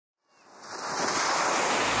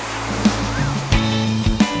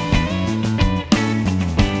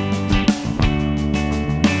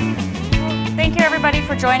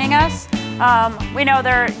everybody for joining us. We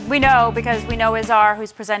know because we know Izar,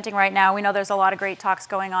 who's presenting right now. We know there's a lot of great talks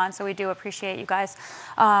going on, so we do appreciate you guys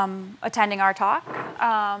attending our talk.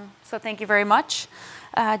 So thank you very much.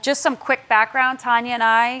 Just some quick background. Tania and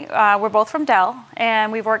I, we're both from Dell,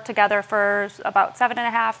 and we've worked together for about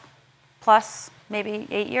 7.5 plus, maybe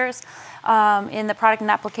 8 years in the product and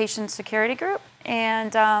application security group.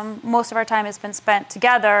 And most of our time has been spent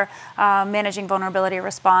together managing vulnerability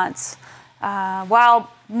response. While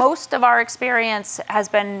most of our experience has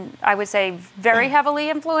been, I would say, very heavily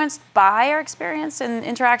influenced by our experience in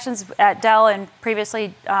interactions at Dell and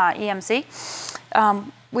previously EMC,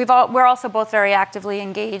 we're also both very actively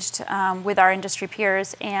engaged with our industry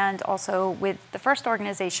peers and also with the FIRST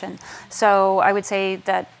organization. So I would say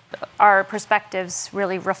that our perspectives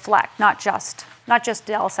really reflect not just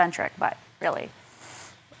Dell-centric, but really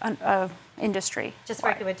industry. Just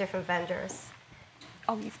working with different vendors.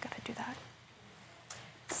 Oh, you've got to do that.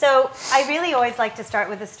 So I really always like to start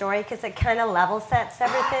with a story because it kind of level sets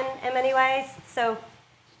everything in many ways. So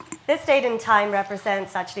this date and time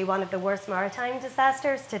represents actually one of the worst maritime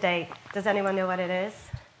disasters to date. Does anyone know what it is?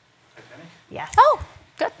 Titanic? Yes. Oh,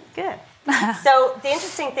 good. Good. So the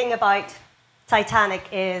interesting thing about Titanic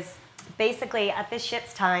is basically at this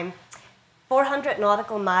ship's time, 400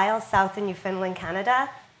 nautical miles south of Newfoundland, Canada,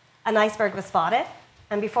 an iceberg was spotted.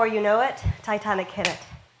 And before you know it, Titanic hit it.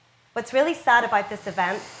 What's really sad about this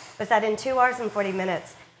event was that in 2 hours and 40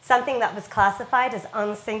 minutes, something that was classified as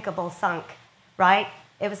unsinkable sunk, right?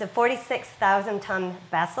 It was a 46,000-ton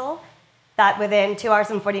vessel that within 2 hours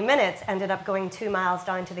and 40 minutes ended up going 2 miles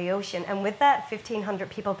down to the ocean. And with that, 1,500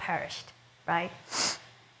 people perished, right?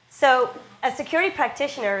 So as security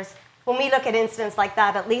practitioners, when we look at incidents like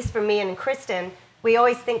that, at least for me and Kristen, we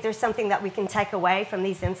always think there's something that we can take away from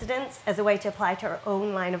these incidents as a way to apply to our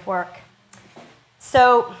own line of work.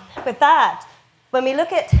 So with that, when we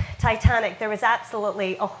look at Titanic, there was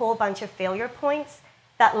absolutely a whole bunch of failure points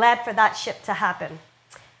that led for that ship to happen.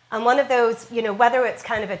 And one of those, whether it's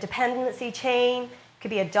kind of a dependency chain,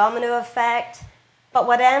 could be a domino effect, but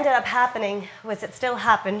what ended up happening was it still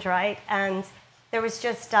happened, right? And there was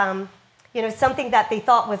just, something that they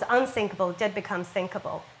thought was unsinkable did become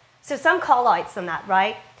sinkable. So some call-outs on that,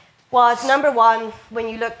 right, was number one, when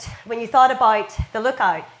you thought about the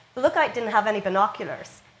lookout didn't have any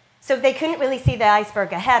binoculars. So they couldn't really see the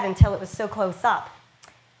iceberg ahead until it was so close up.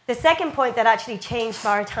 The second point that actually changed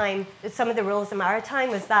some of the rules of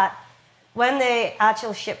maritime was that when the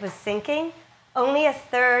actual ship was sinking, only a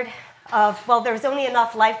third there was only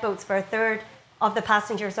enough lifeboats for a third of the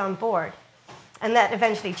passengers on board. And that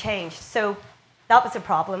eventually changed. So that was a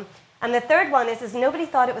problem. And the third one is nobody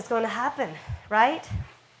thought it was going to happen, right?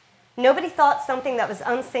 Nobody thought something that was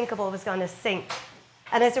unsinkable was going to sink.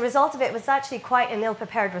 And as a result of it, it was actually quite an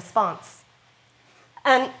ill-prepared response.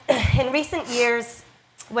 And in recent years,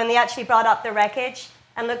 when they actually brought up the wreckage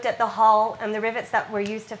and looked at the hull and the rivets that were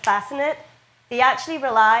used to fasten it, they actually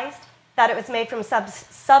realized that it was made from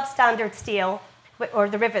substandard steel, or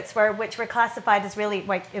the rivets which were classified as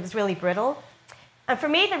really brittle. And for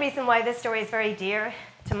me, the reason why this story is very dear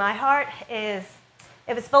to my heart is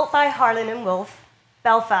it was built by Harlan and Wolff,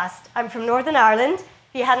 Belfast. I'm from Northern Ireland,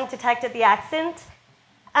 if you hadn't detected the accent.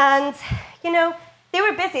 And, they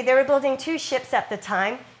were busy. They were building 2 ships at the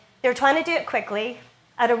time. They were trying to do it quickly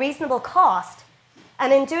at a reasonable cost.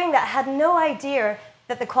 And in doing that, had no idea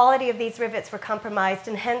that the quality of these rivets were compromised,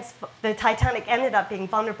 and hence the Titanic ended up being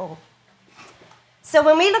vulnerable. So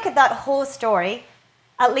when we look at that whole story,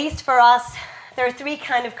 at least for us, there are 3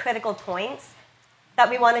 kind of critical points that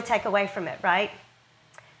we want to take away from it, right?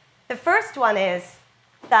 The first one is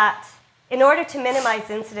that in order to minimize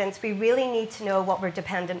incidents, we really need to know what we're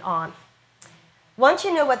dependent on. Once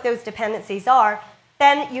you know what those dependencies are,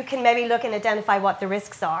 then you can maybe look and identify what the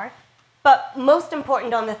risks are. But most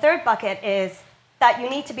important on the third bucket is that you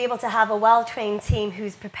need to be able to have a well-trained team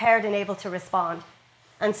who's prepared and able to respond.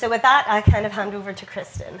 And so with that, I kind of hand over to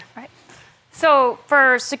Kristen. Right. So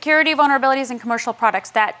for security vulnerabilities in commercial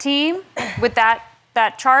products, that team with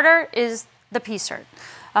that charter is the PSIRT.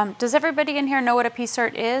 Does everybody in here know what a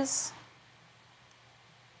PSIRT is?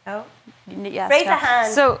 Oh? Yes. Raise a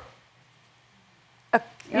hand. So,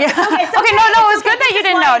 yeah. Okay, No, it was good that you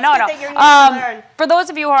didn't know. No. For those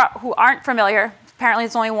of you who aren't familiar, apparently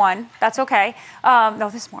it's only one. That's okay. No,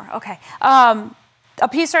 there's more. Okay. A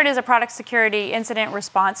PSIRT is a product security incident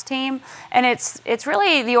response team, and it's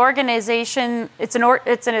really the organization. It's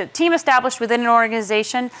a team established within an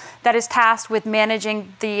organization that is tasked with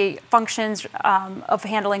managing the functions of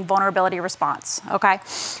handling vulnerability response. Okay,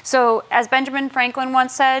 so as Benjamin Franklin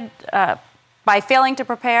once said, by failing to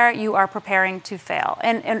prepare, you are preparing to fail,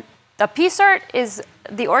 and The PSIRT is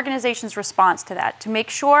the organization's response to that, to make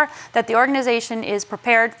sure that the organization is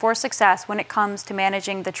prepared for success when it comes to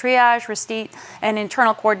managing the triage, receipt, and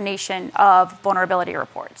internal coordination of vulnerability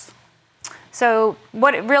reports. So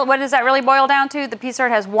what does that really boil down to? The PSIRT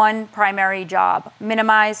has one primary job: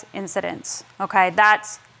 minimize incidents. Okay,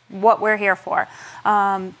 that's what we're here for.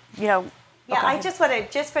 Yeah, I just want to,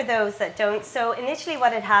 just for those that don't, so initially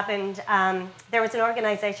what had happened, there was an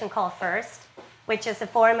organization called FIRST, which is a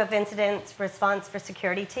forum of incident response for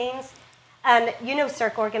security teams. And you know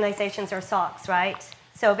CERC organizations are SOCs, right?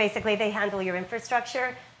 So basically they handle your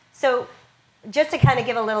infrastructure. So just to kind of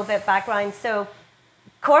give a little bit background, so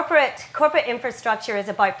corporate infrastructure is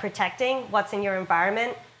about protecting what's in your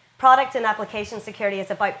environment. Product and application security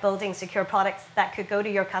is about building secure products that could go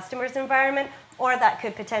to your customer's environment or that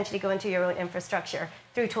could potentially go into your own infrastructure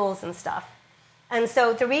through tools and stuff. And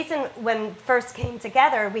so the reason when FIRST came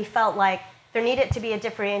together, we felt like there needed to be a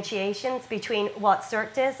differentiation between what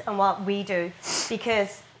CERT is and what we do,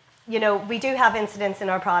 because we do have incidents in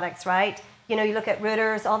our products, right? You look at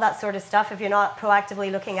routers, all that sort of stuff. If you're not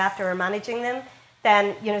proactively looking after or managing them,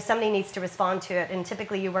 then somebody needs to respond to it. And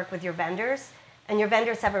typically you work with your vendors, and your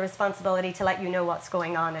vendors have a responsibility to let you know what's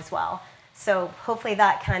going on as well. So hopefully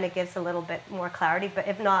that kind of gives a little bit more clarity. But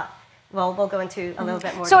if not, well, we'll go into a little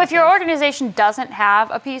bit more. So if your organization doesn't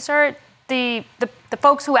have a PSIRT, the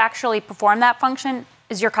folks who actually perform that function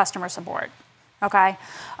is your customer support, okay?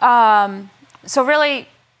 So really,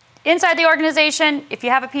 inside the organization, if you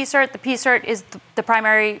have a PSIRT, the PSIRT is the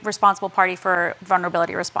primary responsible party for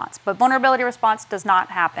vulnerability response. But vulnerability response does not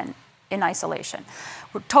happen in isolation.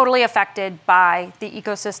 We're totally affected by the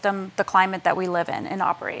ecosystem, the climate that we live in and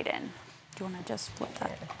operate in. Do you want to just flip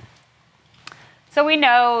that? So we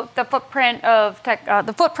know the footprint of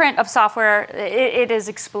software, it is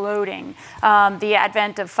exploding. The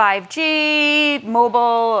advent of 5G,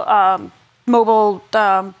 mobile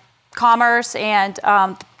commerce, and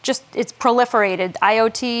just it's proliferated.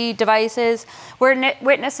 IoT devices. We're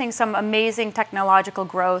witnessing some amazing technological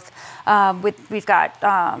growth. We've got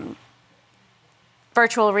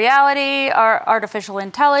virtual reality, artificial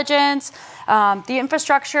intelligence. The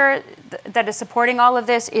infrastructure that is supporting all of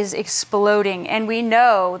this is exploding, and we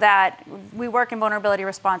know that we work in vulnerability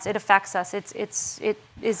response. It affects us. It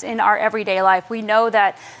is in our everyday life. We know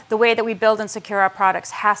that the way that we build and secure our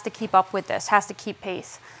products has to keep up with this, has to keep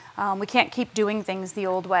pace. We can't keep doing things the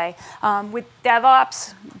old way. With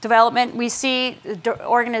DevOps development, we see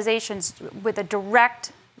organizations with a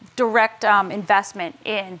direct investment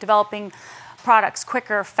in developing products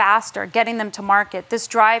quicker, faster, getting them to market. This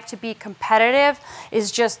drive to be competitive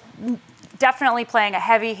is just definitely playing a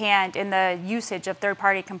heavy hand in the usage of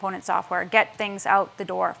third-party component software. Get things out the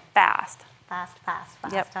door fast. Fast.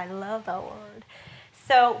 Yep. I love that word.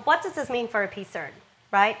 So what does this mean for a PSIRT,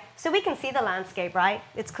 right? So we can see the landscape, right?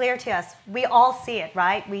 It's clear to us. We all see it,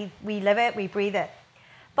 right? We live it, we breathe it.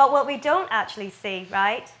 But what we don't actually see,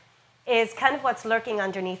 right, is kind of what's lurking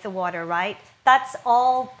underneath the water, right? That's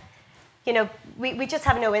all. We just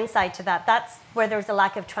have no insight to that. That's where there's a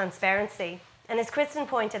lack of transparency. And as Kristen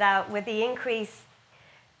pointed out, with the increase,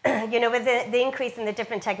 with the increase in the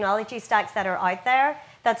different technology stacks that are out there,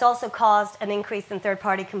 that's also caused an increase in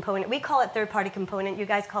third-party component. We call it third-party component. You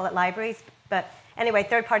guys call it libraries. But anyway,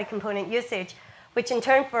 third-party component usage, which in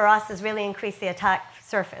turn for us has really increased the attack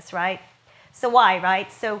surface, right? So why,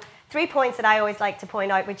 right? So 3 points that I always like to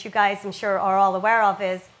point out, which you guys I'm sure are all aware of,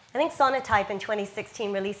 is I think Sonatype in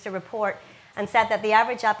 2016 released a report and said that the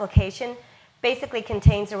average application basically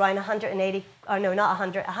contains around 108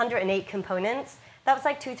 components. That was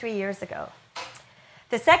like 2-3 years ago.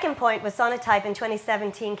 The second point was Sonatype in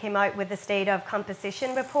 2017 came out with the State of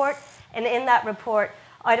Composition report. And in that report,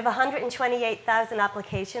 out of 128,000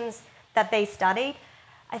 applications that they studied,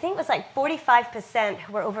 I think it was like 45%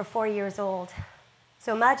 were over 4 years old.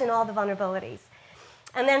 So imagine all the vulnerabilities.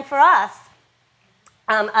 And then for us,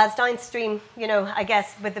 as downstream, I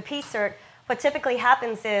guess with the PSIRT, what typically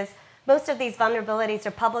happens is most of these vulnerabilities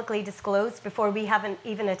are publicly disclosed before we have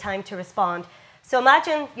even a time to respond. So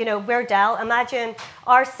imagine, we're Dell, imagine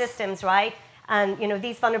our systems, right? And,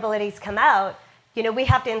 these vulnerabilities come out, we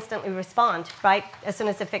have to instantly respond, right? As soon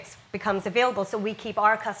as the fix becomes available, so we keep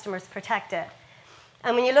our customers protected.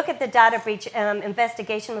 And when you look at the data breach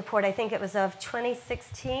investigation report, I think it was of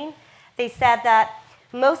 2016, they said that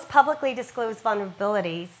most publicly disclosed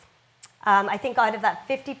vulnerabilities, I think out of that,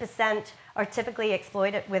 50% are typically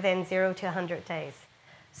exploited within 0 to 100 days.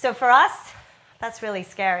 So for us, that's really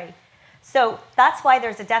scary. So that's why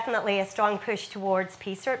there's definitely a strong push towards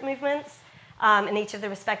PSIRT movements in each of the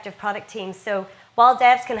respective product teams. So while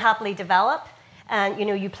devs can happily develop, and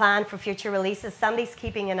you plan for future releases, somebody's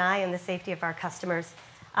keeping an eye on the safety of our customers.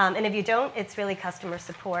 And if you don't, it's really customer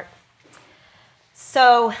support.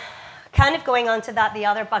 So kind of going on to that, the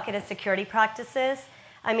other bucket is security practices.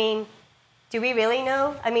 I mean, do we really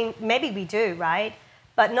know? I mean, maybe we do, right?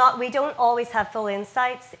 But we don't always have full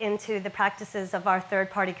insights into the practices of our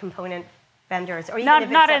third-party component vendors, or even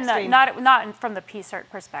if it's upstream. Not from the PSIRT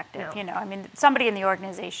perspective. No. I mean, somebody in the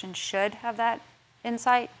organization should have that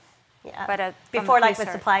insight. Yeah. But before, like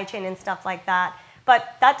with supply chain and stuff like that.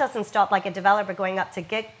 But that doesn't stop like a developer going up to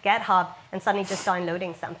GitHub and suddenly just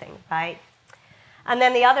downloading something, right? And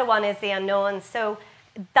then the other one is the unknowns. So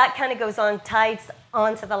that kind of ties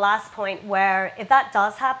on to the last point, where if that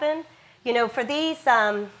does happen, for these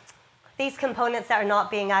components that are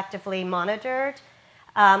not being actively monitored,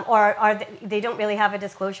 or they don't really have a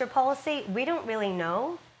disclosure policy, we don't really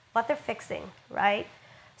know what they're fixing, right?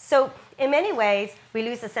 So in many ways, we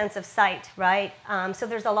lose a sense of sight, right? So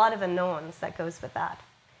there's a lot of unknowns that goes with that.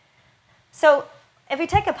 So if we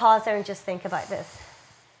take a pause there and just think about this,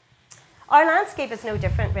 our landscape is no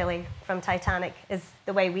different, really, from Titanic, is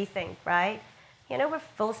the way we think, right? We're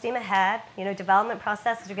full steam ahead. Development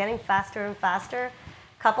processes are getting faster and faster,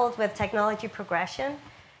 coupled with technology progression.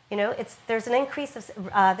 There's an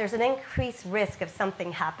increased risk of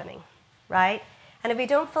something happening, right? And if we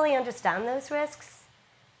don't fully understand those risks,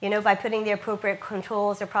 by putting the appropriate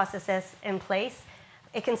controls or processes in place,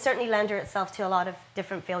 it can certainly lend itself to a lot of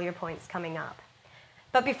different failure points coming up.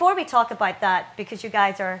 But before we talk about that, because you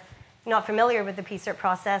guys are not familiar with the PSIRT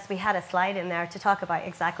process, we had a slide in there to talk about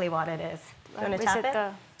exactly what it is. You want to tap it?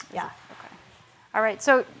 Yeah. Okay. All right.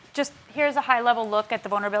 So just here's a high-level look at the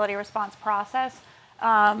vulnerability response process.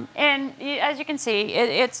 And as you can see,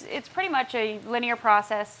 it's pretty much a linear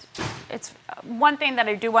process. It's one thing that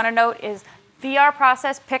I do want to note is VR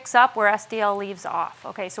process picks up where SDL leaves off.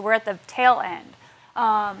 Okay, so we're at the tail end.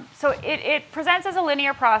 So it presents as a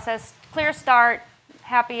linear process, clear start,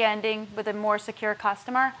 happy ending with a more secure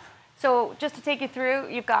customer. So just to take you through,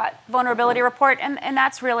 you've got vulnerability report, and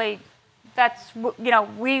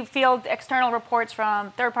we field external reports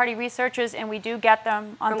from third-party researchers, and we do get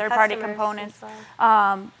them on third-party components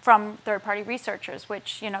from third-party researchers,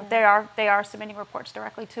 which they are submitting reports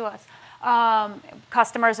directly to us.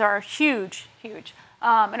 Customers are huge,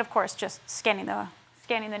 and of course just scanning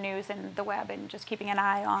the news and the web and just keeping an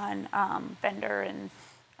eye on vendor and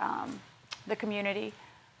the community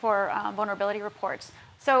for vulnerability reports.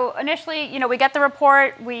 So initially, we get the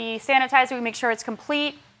report, we sanitize it, we make sure it's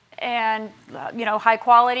complete and high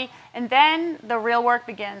quality, and then the real work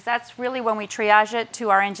begins. That's really when we triage it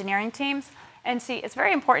to our engineering teams. And see, it's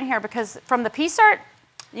very important here because from the PSIRT,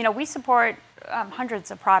 we support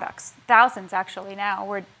hundreds of products, thousands actually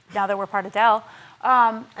now that we're part of Dell.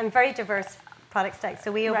 And very diverse product stack.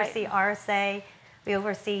 So we oversee RSA, we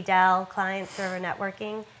oversee Dell client server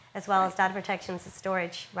networking, as well as data protection and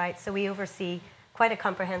storage, right? So we oversee quite a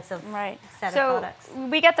comprehensive set of products. So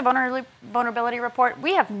we get the vulnerability report.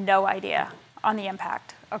 We have no idea on the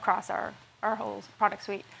impact across our whole product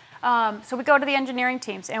suite. So we go to the engineering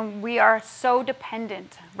teams, and we are so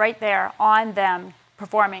dependent right there on them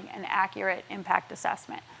performing an accurate impact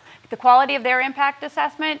assessment. The quality of their impact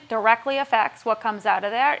assessment directly affects what comes out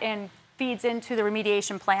of there and feeds into the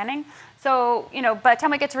remediation planning. So, by the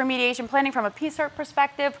time we get to remediation planning from a PSIRT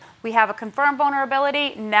perspective, we have a confirmed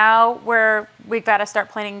vulnerability. Now we've got to start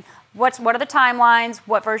planning what are the timelines,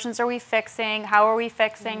 what versions are we fixing, how are we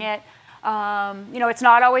fixing it. It's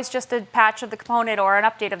not always just a patch of the component or an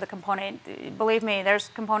update of the component. Believe me, there's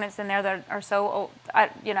components in there that are so,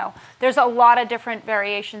 there's a lot of different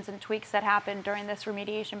variations and tweaks that happen during this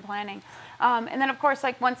remediation planning. And then, of course,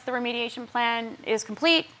 once the remediation plan is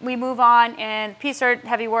complete, we move on, and PSIRT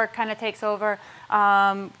heavy work kind of takes over.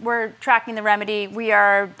 We're tracking the remedy. We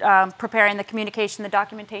are preparing the communication, the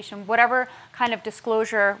documentation, whatever kind of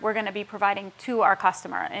disclosure we're going to be providing to our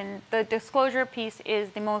customer. And the disclosure piece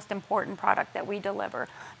is the most important product that we deliver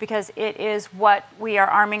because it is what we are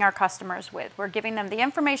arming our customers with. We're giving them the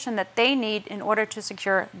information that they need in order to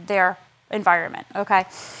secure their environment. Okay,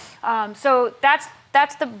 so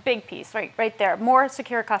that's the big piece right there. More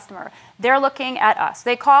secure customer. They're looking at us.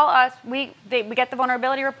 They call us. We get the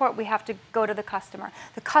vulnerability report. We have to go to the customer.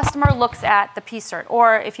 The customer looks at the PSIRT,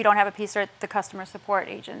 or if you don't have a PSIRT, the customer support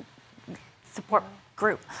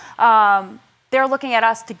group. They're looking at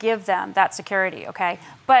us to give them that security. Okay,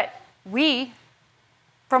 but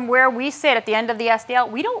from where we sit at the end of the SDL,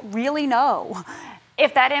 we don't really know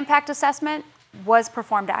if that impact assessment was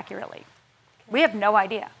performed accurately. Okay. We have no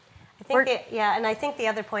idea. I think and I think the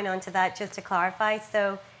other point onto that, just to clarify,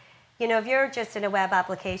 so, if you're just in a web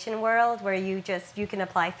application world where you can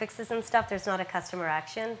apply fixes and stuff, there's not a customer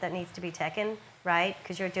action that needs to be taken, right?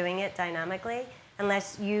 Because you're doing it dynamically,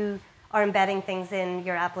 unless you are embedding things in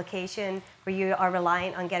your application where you are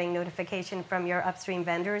reliant on getting notification from your upstream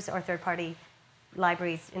vendors or third-party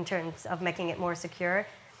libraries in terms of making it more secure.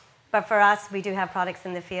 But for us, we do have products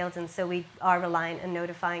in the field, and so we are reliant on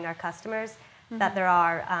notifying our customers that there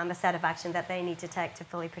are a set of action that they need to take to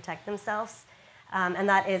fully protect themselves. And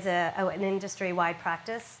that is an industry-wide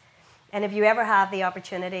practice. And if you ever have the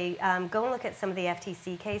opportunity, go and look at some of the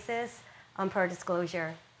FTC cases on per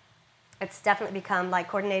disclosure. It's definitely become, like,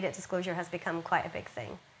 coordinated disclosure has become quite a big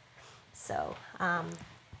thing. So,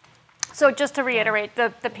 so just to reiterate,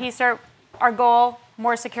 the PSIRT, our goal,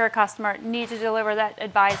 more secure customer, need to deliver that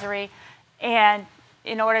advisory. And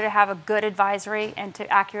in order to have a good advisory and to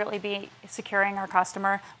accurately be securing our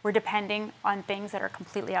customer, we're depending on things that are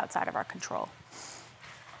completely outside of our control.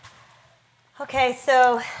 Okay,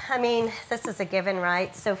 so, I mean, this is a given,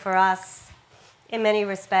 right? So for us, in many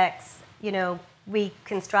respects, we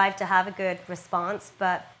can strive to have a good response,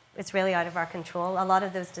 but it's really out of our control. A lot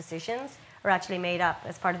of those decisions are actually made up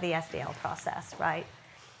as part of the SDL process, right?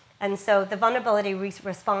 And so the vulnerability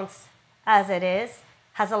response as it is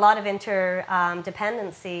has a lot of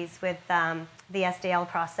interdependencies with the SDL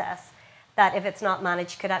process that, if it's not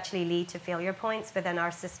managed, could actually lead to failure points within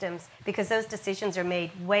our systems, because those decisions are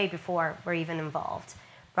made way before we're even involved,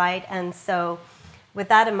 right? And so with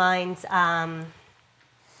that in mind,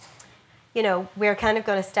 we're kind of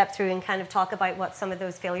going to step through and kind of talk about what some of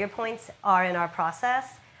those failure points are in our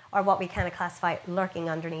process, or what we kind of classify lurking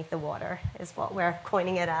underneath the water is what we're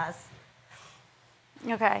coining it as.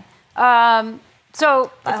 Okay.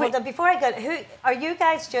 So hold on, before I go, are you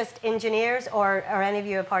guys just engineers, or are any of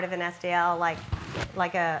you a part of an SDL,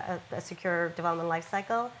 like a secure development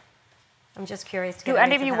lifecycle? I'm just curious to get. Do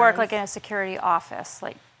any of you work like in a security office,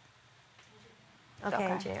 like? Okay,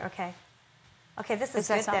 engineer. Okay. Okay, this is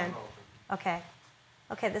good then. Okay.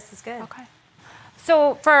 Okay, this is good. Okay.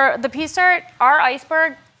 So for the PSIRT, our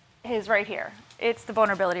iceberg is right here. It's the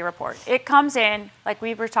vulnerability report. It comes in, like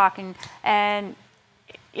we were talking, and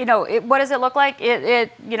what does it look like?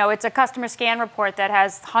 It's a customer scan report that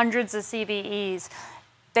has hundreds of CVEs.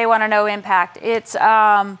 They want to know impact. It's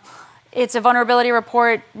a vulnerability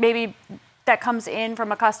report maybe that comes in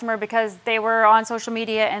from a customer because they were on social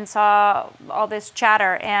media and saw all this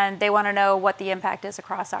chatter, and they want to know what the impact is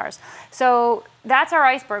across ours. So that's our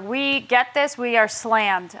iceberg. We get this, we are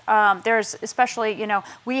slammed. There's especially,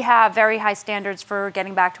 we have very high standards for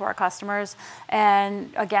getting back to our customers,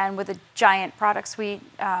 and again, with a giant product suite,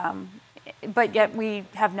 but yet we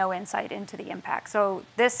have no insight into the impact. So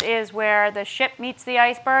this is where the ship meets the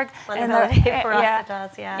iceberg. And for us it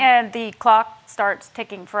does, yeah. And the clock starts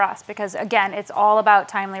ticking for us, because again, it's all about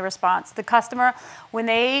timely response. The customer, when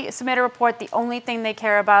they submit a report, the only thing they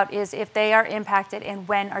care about is if they are impacted and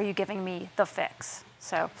when are you giving me the fix.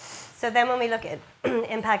 So then when we look at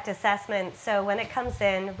impact assessment, so when it comes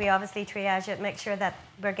in, we obviously triage it, make sure that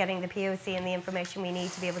we're getting the POC and the information we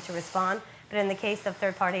need to be able to respond. But in the case of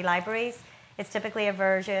third-party libraries, it's typically a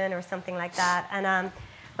version or something like that. And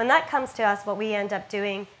when that comes to us, what we end up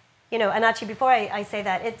doing, and actually before I say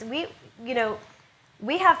that,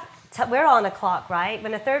 we're on a clock, right?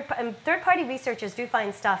 When third-party researchers do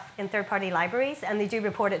find stuff in third-party libraries, and they do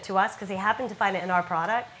report it to us because they happen to find it in our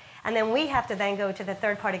product, and then we have to then go to the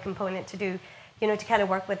third-party component to do, to kind of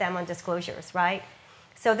work with them on disclosures, right?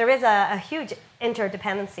 So there is a huge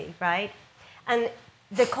interdependency, right? And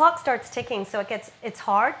the clock starts ticking, so it's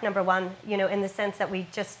hard, number one, in the sense that we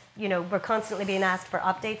just, we're constantly being asked for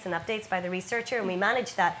updates and updates by the researcher, and we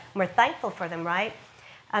manage that, and we're thankful for them, right?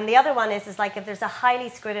 And the other one is like if there's a highly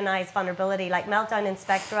scrutinized vulnerability, like Meltdown in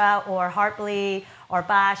Spectra or Heartbleed or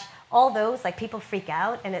Bash, all those, like, people freak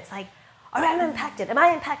out, and it's like, am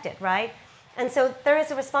I impacted, right? And so there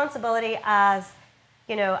is a responsibility as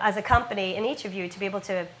a company, in each of you, to be able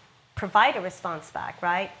to provide a response back,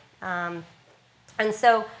 right? And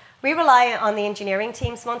so we rely on the engineering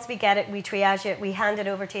teams. Once we get it, we triage it, we hand it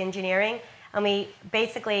over to engineering, and we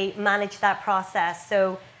basically manage that process.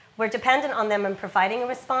 So we're dependent on them in providing a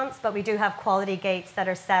response, but we do have quality gates that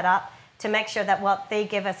are set up to make sure that what they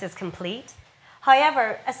give us is complete.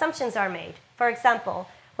 However, assumptions are made. For example,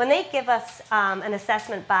 when they give us an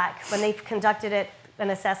assessment back, when they've conducted an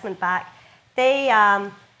assessment back, they,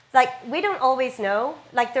 we don't always know.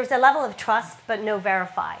 Like, there's a level of trust, but no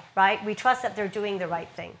verify, right? We trust that they're doing the right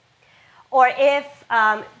thing. Or if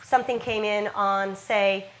something came in on,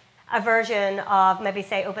 say, a version of maybe,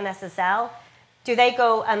 say, OpenSSL, do they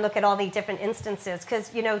go and look at all the different instances? Because,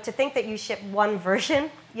 to think that you ship one version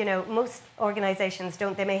most organizations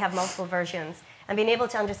don't, they may have multiple versions. And being able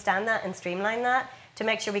to understand that and streamline that to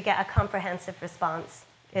make sure we get a comprehensive response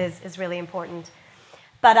is really important.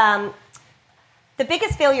 But the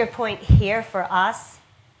biggest failure point here for us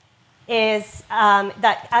is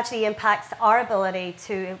that actually impacts our ability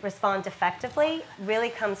to respond effectively, really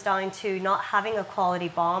comes down to not having a quality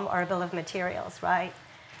BOM or a bill of materials, right?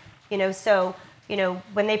 So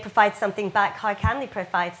when they provide something back, how can they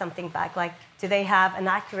provide something back? Like, do they have an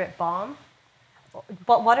accurate BOM?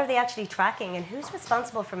 But what are they actually tracking, and who's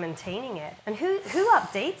responsible for maintaining it, and who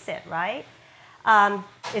updates it, right?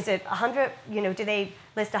 Is it 100? Do they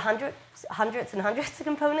list hundreds and hundreds of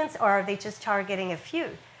components, or are they just targeting a few,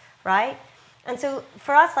 right? And so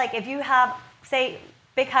for us, like if you have, say,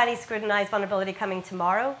 big highly scrutinized vulnerability coming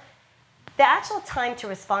tomorrow, the actual time to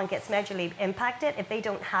respond gets majorly impacted if they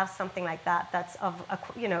don't have something like that that's of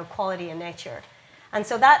quality in nature. And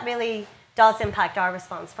so that really does impact our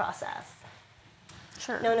response process.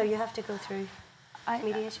 Sure. No, you have to go through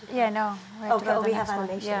mediation. Yeah, no. We have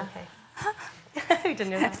animation. Yeah. Okay. We didn't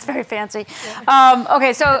know that. It's very fancy. Yeah.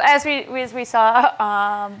 Okay, so as we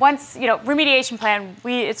saw, once remediation plan,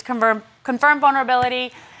 it's confirmed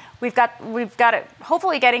vulnerability. We've got it.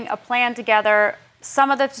 Hopefully, getting a plan together.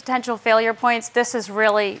 Some of the potential failure points. This is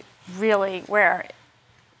really, really where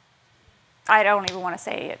I don't even want to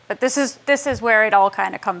say it, but this is where it all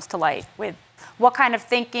kind of comes to light with what kind of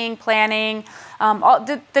thinking, planning, all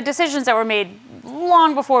the decisions that were made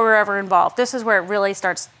long before we were ever involved. This is where it really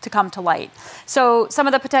starts to come to light. So some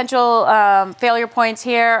of the potential failure points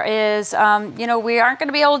here is, we aren't going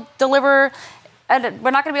to be able to deliver.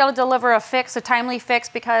 We're not going to be able to deliver a timely fix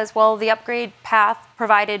because, well, the upgrade path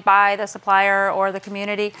provided by the supplier or the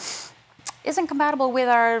community isn't compatible with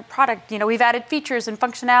our product. We've added features and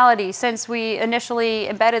functionality since we initially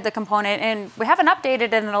embedded the component, and we haven't updated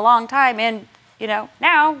it in a long time. And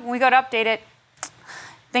now when we go to update it,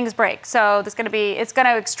 things break. So it's going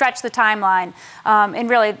to stretch the timeline. And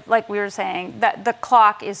really, like we were saying, that the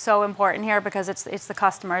clock is so important here because it's the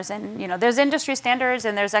customers, and there's industry standards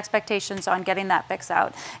and there's expectations on getting that fix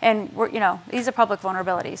out. And these are public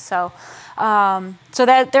vulnerabilities. So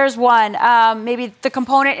there's one. Maybe the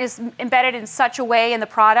component is embedded in such a way in the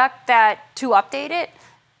product that to update it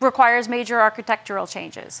requires major architectural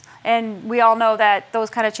changes. And we all know that those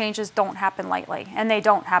kind of changes don't happen lightly, and they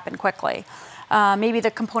don't happen quickly. Maybe the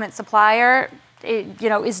component supplier,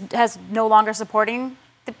 has no longer supporting,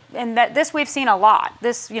 and this we've seen a lot.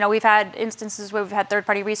 We've had instances where we've had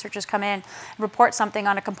third-party researchers come in and report something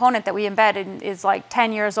on a component that we embed and is like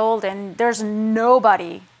 10 years old, and there's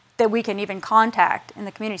nobody that we can even contact in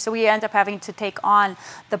the community. So we end up having to take on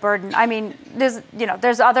the burden. I mean,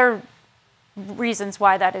 there's other reasons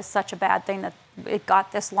why that is such a bad thing that it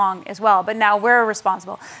got this long as well. But now we're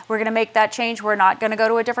responsible. We're going to make that change. We're not going to go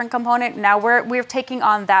to a different component. Now we're taking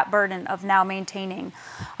on that burden of now maintaining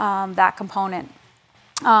that component.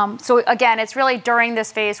 So again, it's really during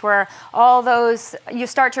this phase where you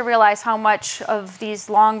start to realize how much of these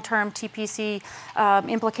long-term TPC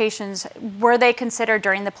implications were they considered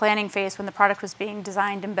during the planning phase when the product was being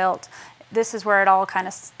designed and built. This is where it all kind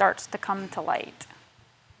of starts to come to light.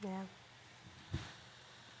 Yeah.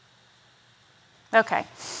 Okay,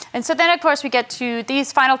 and so then of course we get to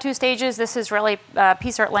these final two stages. This is really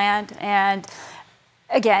PSIRT land, and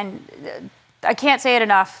again, I can't say it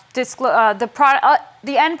enough. The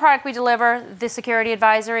end product we deliver, the security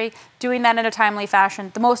advisory, doing that in a timely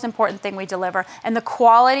fashion, the most important thing we deliver, and the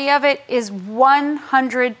quality of it is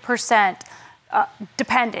 100%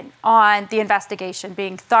 dependent on the investigation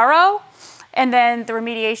being thorough, and then the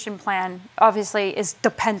remediation plan obviously is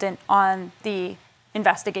dependent on the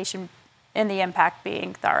investigation and the impact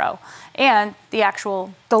being thorough, and the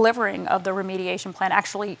actual delivering of the remediation plan,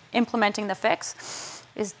 actually implementing the fix,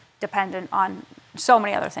 is dependent on so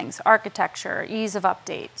many other things, architecture, ease of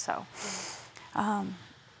update. So, and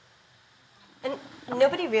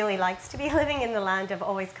nobody really likes to be living in the land of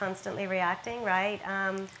always constantly reacting, right?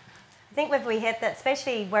 I think if we hit that,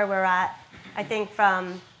 especially where we're at, I think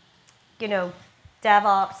from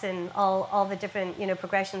DevOps and all the different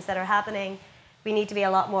progressions that are happening, we need to be a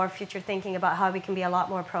lot more future thinking about how we can be a lot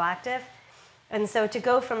more proactive. And so to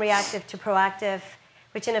go from reactive to proactive,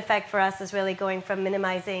 which in effect for us is really going from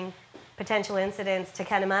minimizing potential incidents to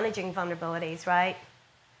kind of managing vulnerabilities, right?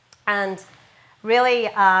 And really,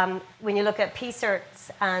 when you look at PSIRTs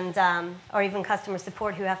and or even customer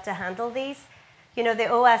support who have to handle these, the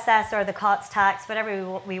OSS or the COTS tax,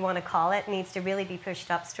 whatever we want to call it, needs to really be pushed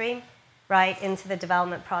upstream, right, into the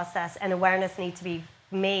development process, and awareness needs to be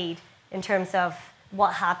made in terms of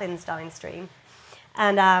what happens downstream.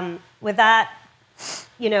 And with that,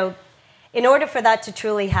 in order for that to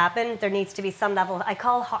truly happen, there needs to be some level.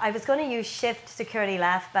 I was going to use shift security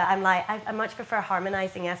left, but I'm like, I much prefer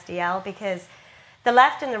harmonizing SDL, because the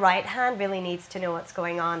left and the right hand really needs to know what's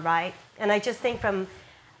going on, right? And I just think from,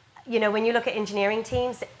 you know, when you look at engineering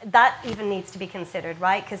teams, that even needs to be considered,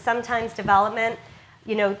 right? Because sometimes development,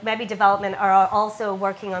 you know, maybe development are also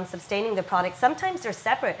working on sustaining the product. Sometimes they're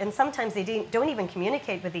separate, and sometimes they don't even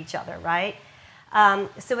communicate with each other, right?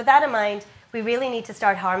 So with that in mind, we really need to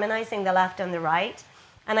start harmonizing the left and the right.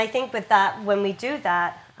 And I think with that, when we do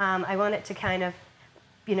that, I wanted to kind of,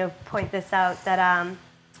 you know, point this out, that,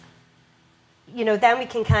 you know, then we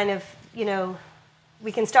can kind of, you know,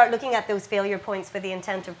 we can start looking at those failure points with the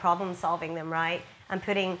intent of problem solving them, right? And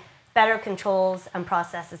putting better controls and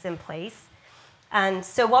processes in place. And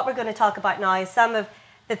so what we're going to talk about now is some of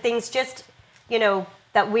the things just, you know,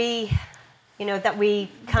 that we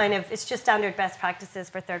kind of, it's just standard best practices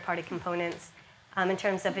for third-party components in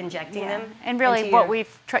terms of injecting them. And really what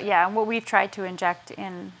we've tried to inject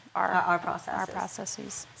in our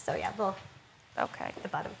processes. So yeah, well, okay. The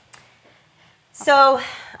bottom. So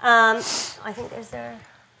I think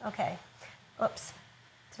okay. Oops.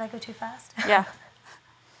 Did I go too fast? Yeah.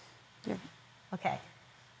 Okay.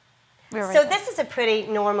 So this is a pretty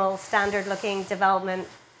normal, standard-looking development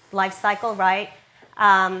life cycle, right?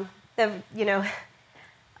 You know,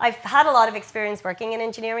 I've had a lot of experience working in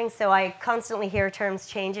engineering, so I constantly hear terms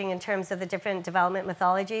changing in terms of the different development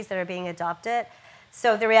methodologies that are being adopted.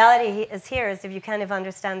 So the reality is if you kind of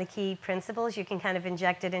understand the key principles, you can kind of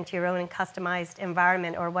inject it into your own customized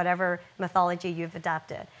environment or whatever methodology you've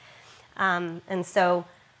adapted. And so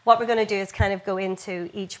what we're going to do is kind of go into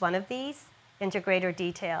each one of these into greater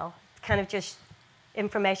detail, kind of just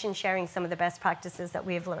information sharing some of the best practices that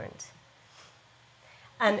we have learned.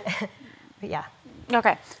 And yeah.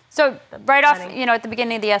 Okay. So right off, you know, at the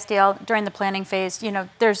beginning of the SDL, during the planning phase, you know,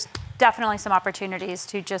 there's definitely some opportunities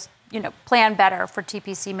to just, you know, plan better for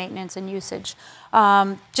TPC maintenance and usage.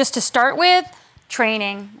 Just to start with,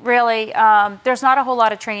 training. Really, there's not a whole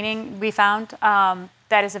lot of training we found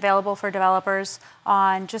that is available for developers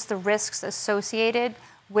on just the risks associated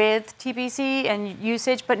with TPC and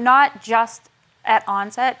usage, but not just at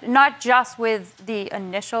onset, not just with the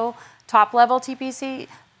initial top-level TPC,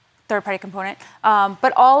 third-party component,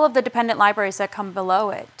 but all of the dependent libraries that come below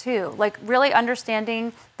it, too. Like, really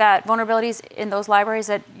understanding that vulnerabilities in those libraries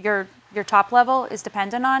that your top level is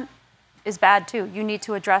dependent on is bad, too. You need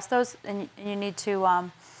to address those, and you need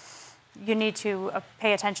to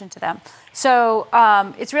pay attention to them. So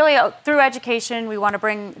it's really through education, we want to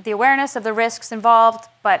bring the awareness of the risks involved,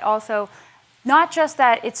 but also not just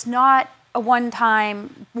that it's not a one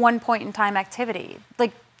point in time activity.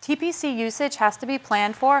 Like, TPC usage has to be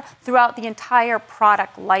planned for throughout the entire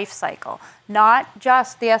product life cycle, not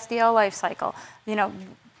just the SDL life cycle. You know,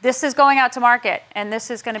 this is going out to market, and this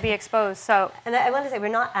is going to be exposed. So, and I want to say we're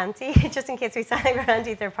not anti, just in case we sound like we're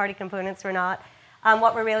anti third-party components, we're not.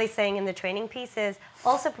 What we're really saying in the training piece is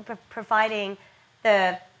also providing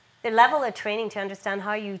the level of training to understand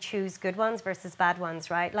how you choose good ones versus bad ones,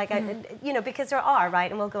 right? Like, you know, because there are, right,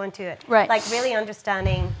 and we'll go into it. Right. Like, really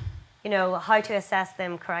understanding, you know, how to assess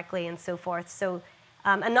them correctly and so forth. So,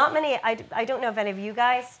 and not many, I don't know if any of you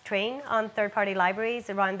guys train on third-party libraries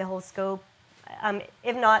around the whole scope.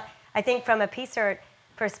 If not, I think from a PSIRT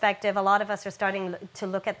perspective, a lot of us are starting to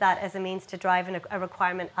look at that as a means to drive a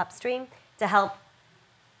requirement upstream to help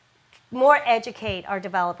more educate our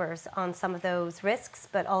developers on some of those risks,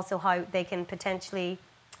 but also how they can potentially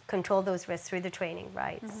control those risks through the training,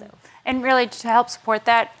 right? So, and really to help support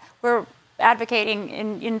that, we're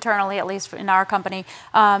advocating internally, at least in our company,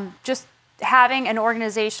 just having an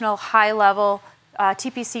organizational high-level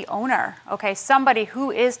TPC owner, okay, somebody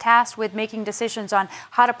who is tasked with making decisions on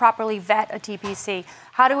how to properly vet a TPC,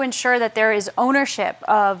 how to ensure that there is ownership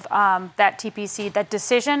of that TPC, that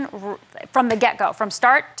decision from the get-go, from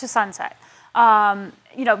start to sunset.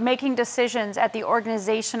 You know, making decisions at the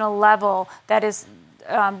organizational level that is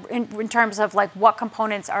in terms of like what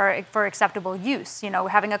components are for acceptable use, you know,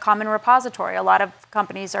 having a common repository. A lot of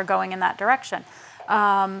companies are going in that direction.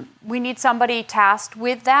 We need somebody tasked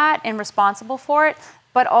with that and responsible for it,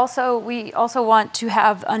 but also we also want to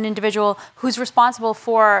have an individual who's responsible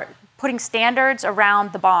for putting standards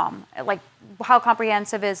around the BOM, like how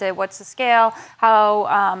comprehensive is it, what's the scale,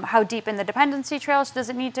 how deep in the dependency trails does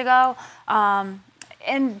it need to go,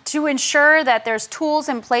 and to ensure that there's tools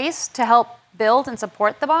in place to help build and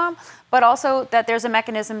support the BOM, but also that there's a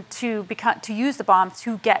mechanism to use the BOM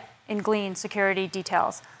to get and glean security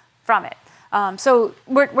details from it. So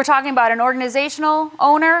we're talking about an organizational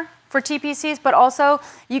owner for TPCs, but also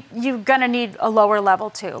you're gonna need a lower level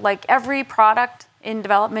too. Like every product in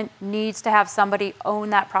development needs to have somebody own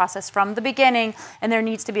that process from the beginning, and there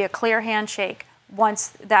needs to be a clear handshake once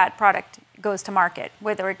that product goes to market.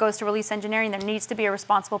 Whether it goes to release engineering, there needs to be a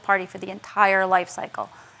responsible party for the entire life cycle.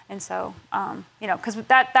 And so, you know, because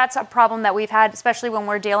that's a problem that we've had, especially when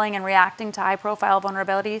we're dealing and reacting to high-profile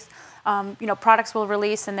vulnerabilities. You know, products will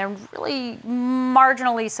release and they're really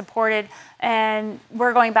marginally supported, and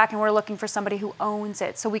we're going back and we're looking for somebody who owns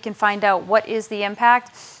it so we can find out what is the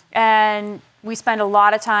impact. And we spend a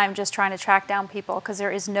lot of time just trying to track down people because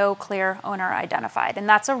there is no clear owner identified. And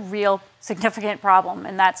that's a real significant problem,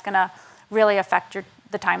 and that's going to really affect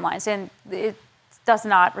the timelines. And it does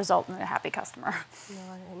not result in a happy customer.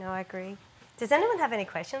 No, I agree. Does anyone have any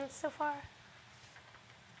questions so far?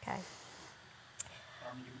 Okay.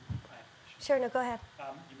 Sure, no, go ahead.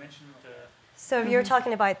 You mentioned So you're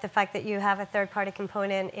talking about the fact that you have a third-party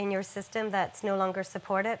component in your system that's no longer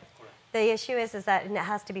supported. Correct. The issue is that it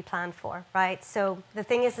has to be planned for, right? So the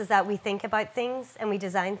thing is that we think about things and we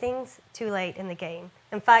design things too late in the game.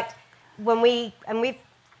 In fact, we've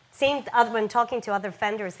seen, when talking to other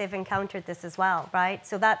vendors, they've encountered this as well, right?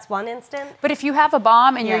 So that's one instant. But if you have a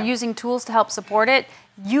BOM and you're using tools to help support it,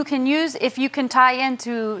 you can use, if you can tie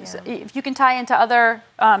into other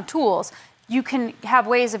tools, you can have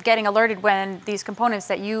ways of getting alerted when these components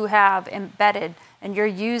that you have embedded and you're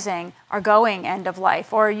using are going end of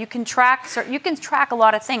life. Or you can track a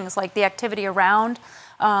lot of things like the activity around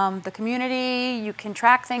the community. You can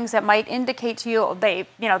track things that might indicate to you they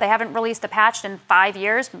haven't released a patch in 5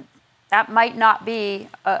 years. That might not be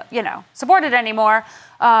supported anymore.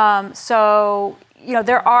 So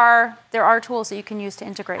there are tools that you can use to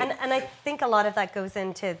integrate. And I think a lot of that goes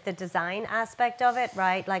into the design aspect of it,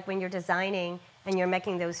 right? Like when you're designing and you're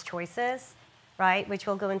making those choices, right? Which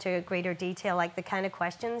we'll go into greater detail, like the kind of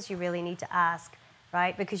questions you really need to ask,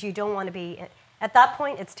 right? Because you don't want to be, at that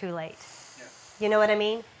point, it's too late. Yeah. You know what I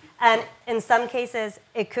mean? And in some cases,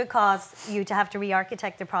 it could cause you to have to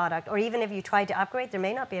re-architect the product, or even if you try to upgrade, there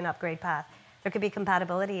may not be an upgrade path. There could be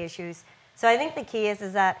compatibility issues. So I think the key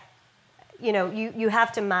is that you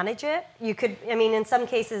have to manage it. You could, in some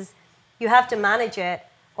cases, you have to manage it,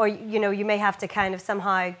 or you may have to kind of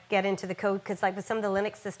somehow get into the code, because like with some of the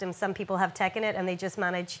Linux systems, some people have taken it and they just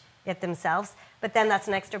manage it themselves. But then that's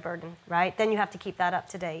an extra burden, right? Then you have to keep that up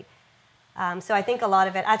to date. So I think a lot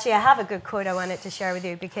of it, actually I have a good quote I wanted to share with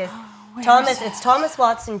you, because Thomas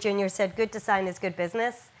Watson Jr. said, good design is good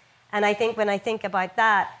business. And I think when I think about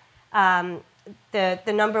that,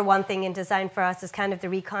 the number one thing in design for us is kind of the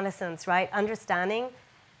reconnaissance, right? Understanding,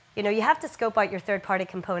 you have to scope out your third-party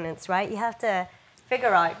components, right? You have to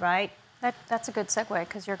figure out, right? That's a good segue,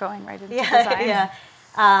 because you're going right into design.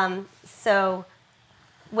 Yeah. So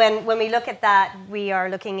when we look at that, we are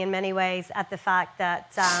looking in many ways at the fact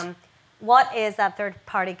that what is that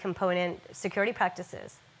third-party component security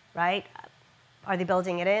practices, right? Are they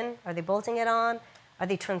building it in? Are they bolting it on? Are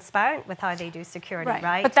they transparent with how they do security,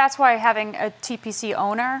 right? But that's why having a TPC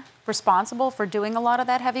owner responsible for doing a lot of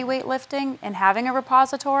that heavyweight lifting and having a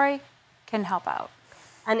repository can help out.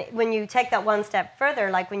 And when you take that one step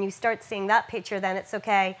further, like when you start seeing that picture, then it's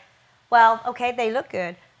okay. Well, okay, they look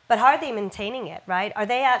good, but how are they maintaining it, right? Are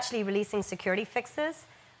they actually releasing security fixes,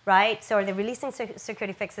 right? So are they releasing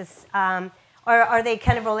security fixes, or are they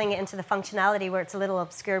kind of rolling it into the functionality where it's a little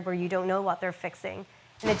obscure, where you don't know what they're fixing?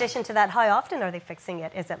 In addition to that, how often are they fixing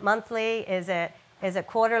it? Is it monthly? Is it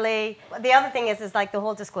quarterly? The other thing is like the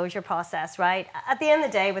whole disclosure process, right? At the end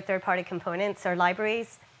of the day, with third-party components or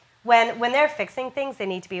libraries, when they're fixing things, they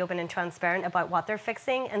need to be open and transparent about what they're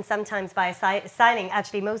fixing. And sometimes by signing,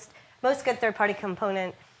 actually most good third-party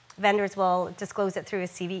component vendors will disclose it through a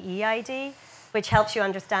CVE ID, which helps you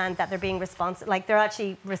understand that they're being responsive, like they're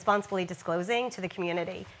actually responsibly disclosing to the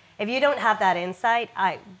community. If you don't have that insight,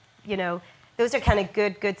 those are kind of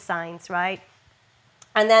good signs, right?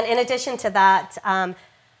 And then in addition to that,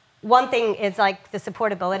 one thing is like the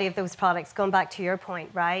supportability of those products, going back to your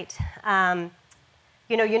point, right?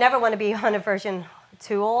 You never want to be on a version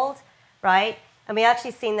too old, right? And we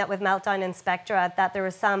actually seen that with Meltdown and Spectra, that there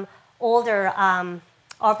were some older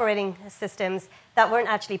operating systems that weren't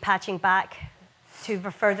actually patching back to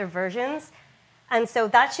further versions. And so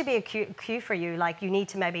that should be a cue for you, like you need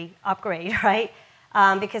to maybe upgrade, right?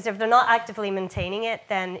 Because if they're not actively maintaining it,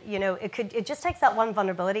 then it just takes that one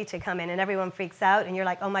vulnerability to come in and everyone freaks out and you're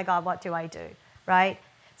like, oh my God, what do I do, right?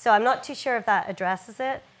 So I'm not too sure if that addresses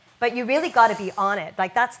it, but you really got to be on it.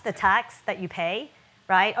 Like that's the tax that you pay,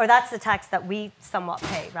 right? Or that's the tax that we somewhat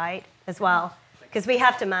pay, right, as well, because we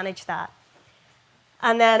have to manage that.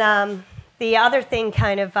 And then the other thing,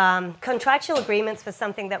 kind of contractual agreements was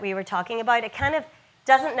something that we were talking about. It kind of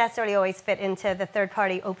doesn't necessarily always fit into the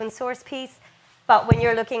third-party open source piece, but when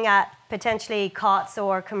you're looking at potentially COTS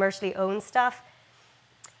or commercially owned stuff,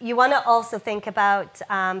 you want to also think about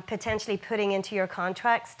potentially putting into your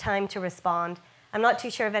contracts time to respond. I'm not too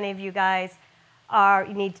sure if any of you guys are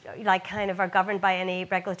governed by any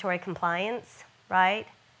regulatory compliance, right?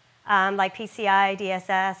 Like PCI,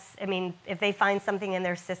 DSS. I mean, if they find something in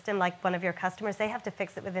their system, like one of your customers, they have to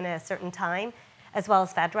fix it within a certain time, as well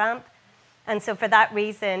as FedRAMP. And so for that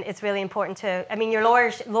reason, it's really important to, I mean, your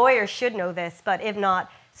lawyers should know this, but if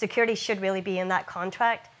not, security should really be in that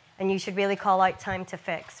contract, and you should really call out time to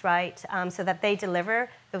fix, right? So that they deliver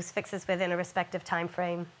those fixes within a respective time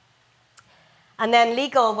frame. And then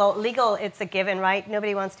legal, well, legal, it's a given, right?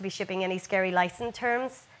 Nobody wants to be shipping any scary license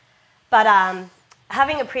terms. But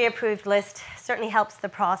having a pre-approved list certainly helps the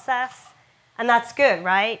process, and that's good,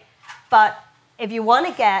 right? But if you want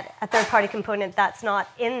to get a third-party component that's not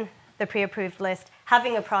in the pre-approved list,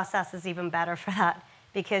 having a process is even better for that,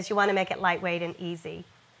 because you want to make it lightweight and easy.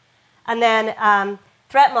 And then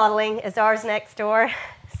threat modeling is ours next door,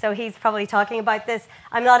 so he's probably talking about this.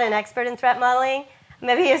 I'm not an expert in threat modeling.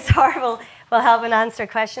 Maybe Azar will help and answer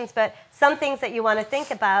questions, but some things that you want to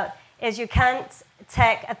think about is you can't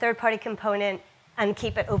take a third-party component and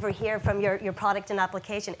keep it over here from your product and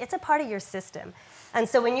application. It's a part of your system. And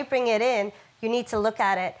so when you bring it in, you need to look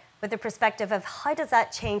at it with the perspective of how does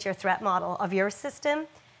that change your threat model of your system?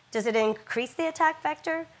 Does it increase the attack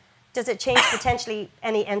vector? Does it change potentially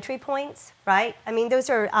any entry points, right? I mean, those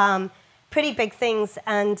are pretty big things.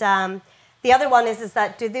 And the other one is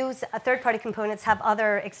that do those third-party components have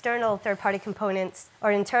other external third-party components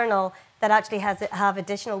or internal that actually have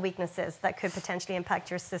additional weaknesses that could potentially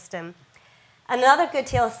impact your system? Another good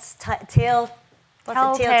telltale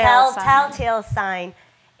sign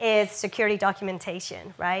is security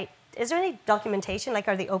documentation, right? Is there any documentation, like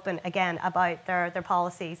are they open, again, about their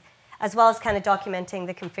policies, as well as kind of documenting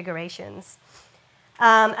the configurations?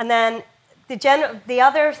 And then the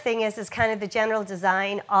other thing is kind of the general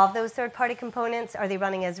design of those third-party components. Are they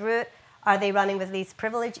running as root? Are they running with least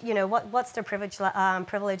privilege? You know, what's their privilege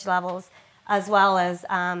levels, as well as,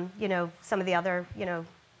 you know, some of the other, you know,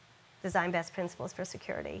 design best principles for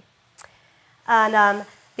security. And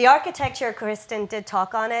the architecture, Kristen did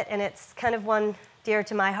talk on it, and it's kind of one dear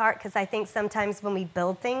to my heart, because I think sometimes when we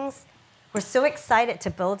build things, we're so excited to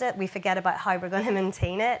build it, we forget about how we're going to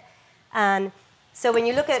maintain it. And so when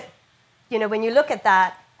you look at, you know, when you look at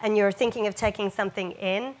that and you're thinking of taking something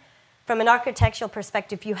in, from an architectural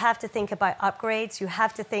perspective, you have to think about upgrades. You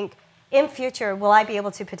have to think, in future, will I be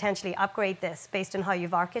able to potentially upgrade this based on how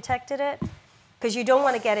you've architected it? Because you don't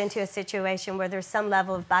want to get into a situation where there's some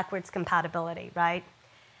level of backwards compatibility, right?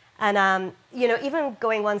 And you know, even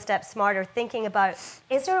going one step smarter, thinking about,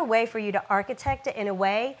 is there a way for you to architect it in a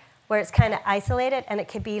way where it's kind of isolated, and it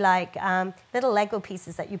could be like little Lego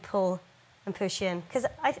pieces that you pull and push in? Because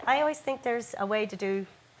I always think there's a way to do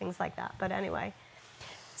things like that. But anyway,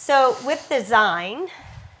 so with design,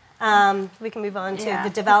 we can move on to the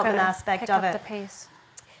development aspect of it. Pick up the pace.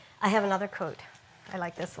 I have another quote. I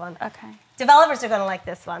like this one. Okay. Developers are going to like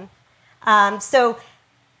this one. So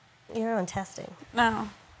you're on testing. No,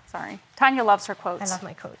 sorry. Tania loves her quotes. I love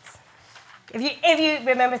my quotes. If you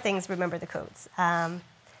remember things, remember the quotes.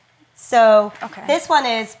 So this one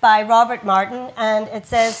is by Robert Martin, and it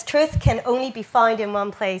says, truth can only be found in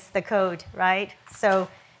one place, the code, right? So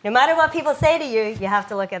no matter what people say to you, you have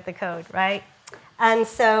to look at the code, right? And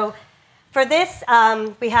so for this,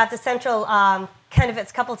 we have the central, kind of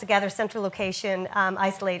it's coupled together, central location,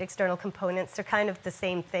 isolate external components. They're kind of the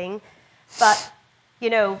same thing. But you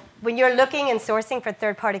know, when you're looking and sourcing for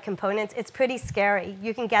third-party components, it's pretty scary.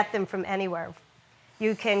 You can get them from anywhere.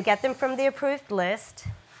 You can get them from the approved list.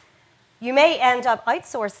 You may end up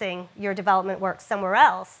outsourcing your development work somewhere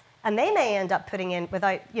else, and they may end up putting it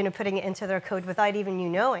into their code without even you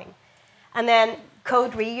knowing. And then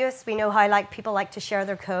code reuse, we know how people like to share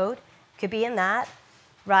their code. Could be in that,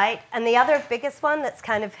 right? And the other biggest one that's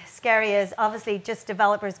kind of scary is obviously just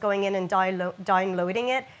developers going in and downloading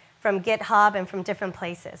it from GitHub and from different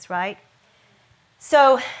places, right?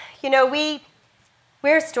 So, you know,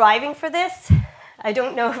 we're striving for this. I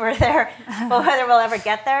don't know if we're there, or whether we'll ever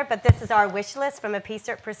get there, but this is our wish list from a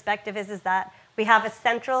PSIRT perspective, is that we have a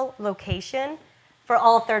central location for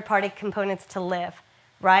all third-party components to live,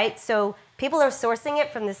 right? So people are sourcing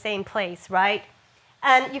it from the same place, right?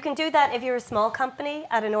 And you can do that if you're a small company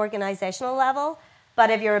at an organizational level,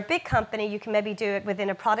 but if you're a big company, you can maybe do it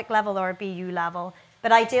within a product level or a BU level.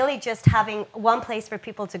 But ideally, just having one place for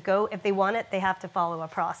people to go, if they want it, they have to follow a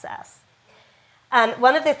process. And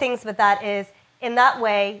one of the things with that is, in that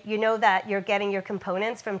way, you know that you're getting your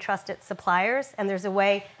components from trusted suppliers, and there's a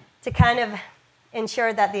way to kind of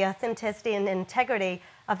ensure that the authenticity and integrity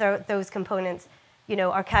of those components,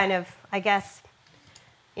 are kind of, I guess,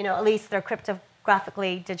 at least they're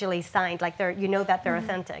cryptographically, digitally signed, like that they're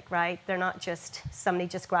authentic, right? They're not just somebody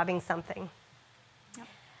just grabbing something. Yep.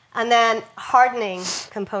 And then hardening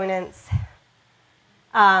components,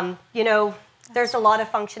 there's a lot of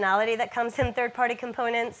functionality that comes in third-party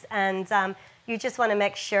components, and you just want to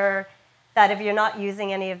make sure that if you're not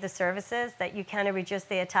using any of the services, that you kind of reduce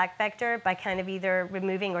the attack vector by kind of either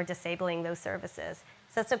removing or disabling those services.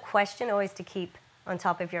 So that's a question always to keep on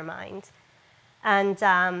top of your mind. And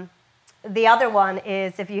the other one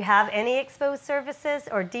is if you have any exposed services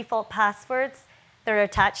or default passwords that are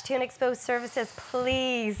attached to an exposed services,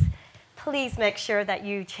 please make sure that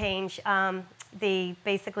you change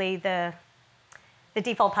basically the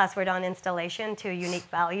default password on installation to a unique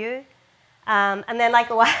value. And then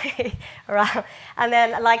likewise,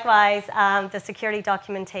 the security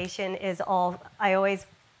documentation is all, I always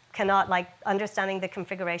cannot, understanding the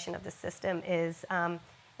configuration of the system is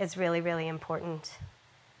really, really important.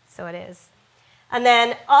 So it is. And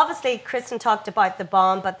then obviously Kristen talked about the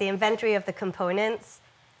BOM, but the inventory of the components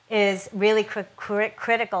is really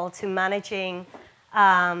critical to managing,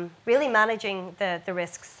 really managing the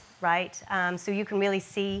risks, right? So you can really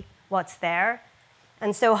see what's there.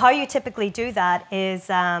 And so how you typically do that is,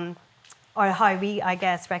 or how we, I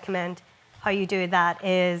guess, recommend how you do that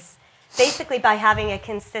is basically by having a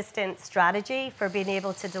consistent strategy for being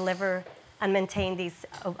able to deliver and maintain these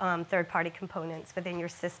third-party components within your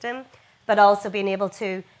system, but also being able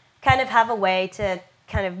to kind of have a way to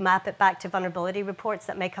kind of map it back to vulnerability reports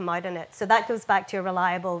that may come out in it. So that goes back to a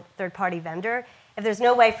reliable third-party vendor. If there's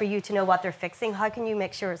no way for you to know what they're fixing, how can you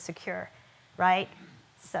make sure it's secure, right?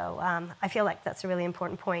 So I feel like that's a really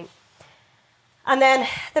important point. And then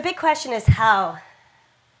the big question is how?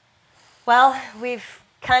 Well, we've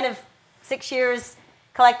kind of 6 years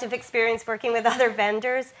collective experience working with other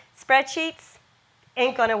vendors. Spreadsheets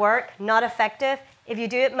ain't going to work, not effective. If you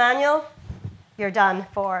do it manual, you're done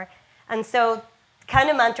for. And so the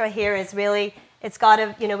kind of mantra here is really, it's got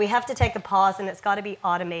to, we have to take a pause and it's got to be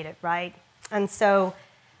automated, right? And so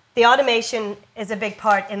the automation is a big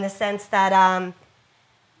part in the sense that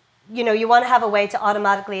you want to have a way to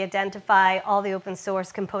automatically identify all the open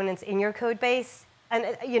source components in your code base.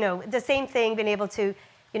 And the same thing, being able to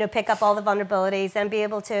pick up all the vulnerabilities and be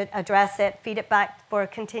able to address it, feed it back for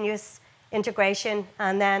continuous integration.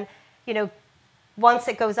 And then, once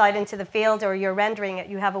it goes out into the field or you're rendering it,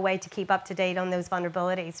 you have a way to keep up to date on those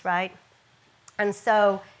vulnerabilities, right? And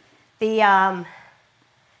so the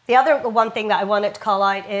other one thing that I wanted to call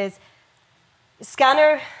out is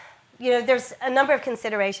scanner. There's a number of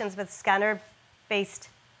considerations with scanner-based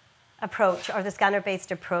approach or the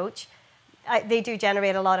scanner-based approach. They do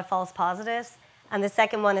generate a lot of false positives. And the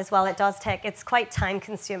second one as well, it's quite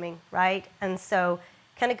time-consuming, right? And so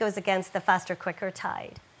kind of goes against the faster, quicker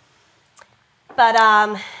tide. But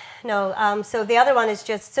so the other one is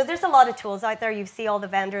just, so there's a lot of tools out there. You see all the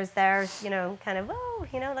vendors there, kind of, oh,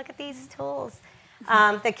 look at these tools.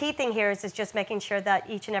 The key thing here is just making sure that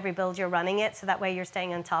each and every build you're running it, so that way you're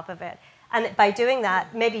staying on top of it. And by doing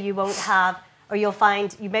that, maybe you won't have, or you'll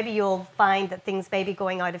find that things may be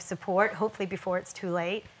going out of support, hopefully before it's too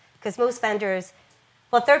late. Because most vendors,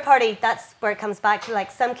 well, third party, that's where it comes back to,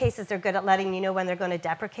 some cases they're good at letting you know when they're going to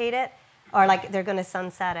deprecate it, or they're going to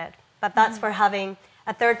sunset it. But that's where having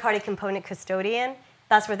a third party component custodian,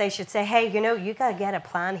 that's where they should say, hey, you got to get a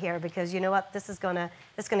plan here, because you know what, this is going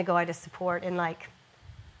to go out of support in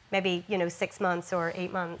maybe 6 months or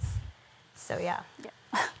 8 months. So yeah.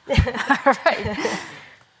 All right.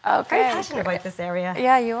 Okay. Very passionate about this area.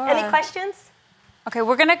 Yeah, you are. Any questions? Okay,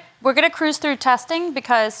 we're gonna cruise through testing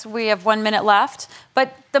because we have 1 minute left.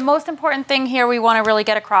 But the most important thing here we want to really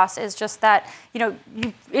get across is just that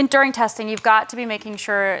during testing you've got to be making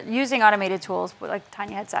sure, using automated tools, like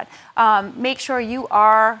Tania had said, make sure you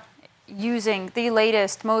are using the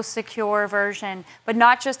latest, most secure version, but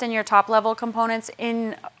not just in your top level components,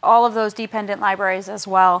 in all of those dependent libraries as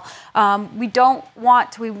well. We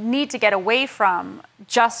need to get away from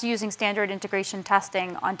just using standard integration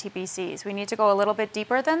testing on TPCs. We need to go a little bit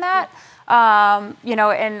deeper than that.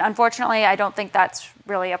 And unfortunately, I don't think that's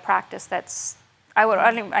really a practice that's,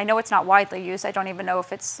 I know it's not widely used. I don't even know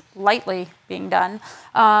if it's lightly being done.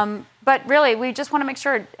 But really, we just want to make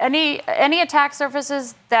sure any attack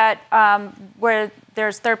surfaces that where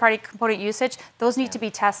there's third-party component usage, those need to be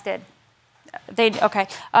tested Okay.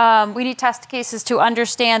 We need test cases to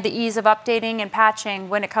understand the ease of updating and patching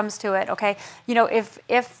when it comes to it. Okay. You know,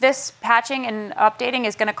 if this patching and updating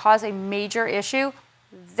is going to cause a major issue,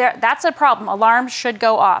 that's a problem. Alarms should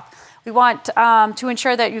go off. We want to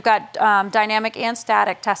ensure that you've got dynamic and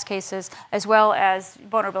static test cases, as well as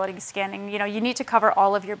vulnerability scanning. You know, you need to cover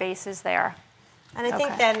all of your bases there. And I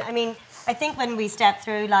think then, I mean, I think when we step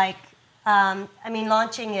through, like, I mean,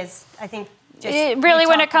 launching is, I think, just really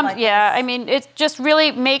when it comes, yeah, I mean, it's just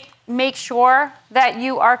really make sure that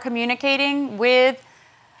you are communicating with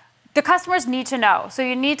the customers. Need to know. So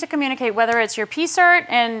you need to communicate whether it's your PSIRT,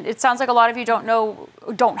 and it sounds like a lot of you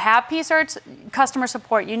don't have PSIRTs. Customer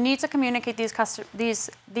support. You need to communicate these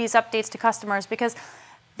updates to customers, because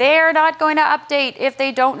they're not going to update if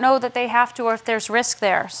they don't know that they have to, or if there's risk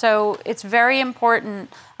there. So it's very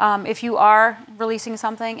important if you are releasing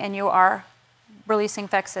something and you are releasing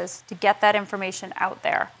fixes, to get that information out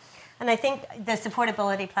there. And I think the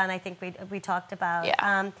supportability plan, I think we talked about.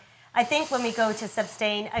 Yeah. I think when we go to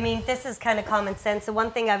sustain, I mean, this is kind of common sense. The one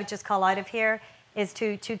thing I would just call out of here is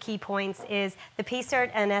two key points is the PSIRT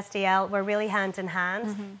and SDL were really hand in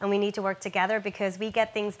hand, and we need to work together, because we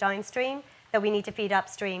get things downstream that we need to feed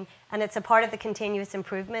upstream, and it's a part of the continuous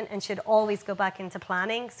improvement and should always go back into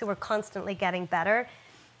planning, so we're constantly getting better.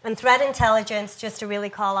 And threat intelligence, just to really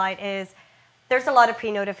call out, is there's a lot of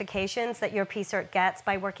pre-notifications that your PSIRT gets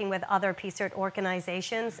by working with other PSIRT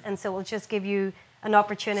organizations, and so it will just give you an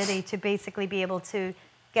opportunity to basically be able to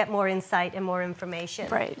get more insight and more information.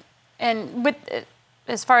 Right. And with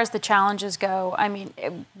as far as the challenges go, I mean,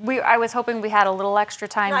 I was hoping we had a little extra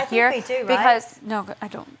time here. I think we do, right? Because, no, I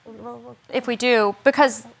don't. If we do,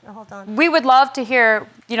 because hold on. We would love to hear,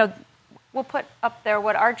 you know, we'll put up there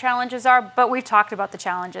what our challenges are, but we've talked about the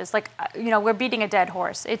challenges. Like, you know, we're beating a dead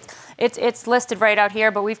horse. It's listed right out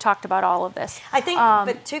here, but we've talked about all of this. I think,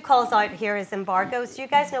 but two calls out here is embargoes. Do you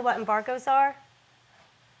guys know what embargoes are?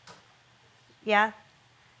 Yeah?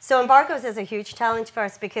 So embargoes is a huge challenge for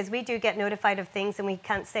us, because we do get notified of things and we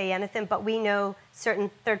can't say anything, but we know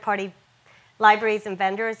certain third-party libraries and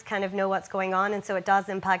vendors kind of know what's going on, and so it does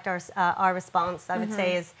impact our response, I would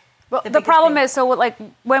say, is well, the problem is, so like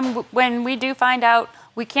when we do find out,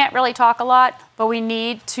 we can't really talk a lot, but we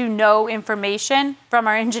need to know information from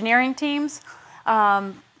our engineering teams,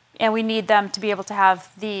 and we need them to be able to have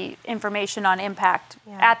the information on impact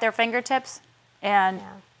at their fingertips, and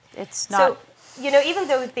it's not... So, you know, even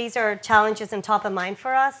though these are challenges and top of mind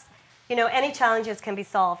for us, you know, any challenges can be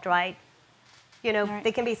solved, right? You know,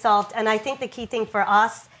 they can be solved. And I think the key thing for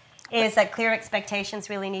us is that clear expectations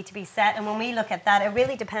really need to be set. And when we look at that, it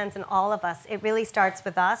really depends on all of us. It really starts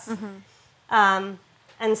with us. And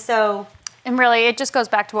so... And really, it just goes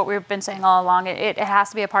back to what we've been saying all along. It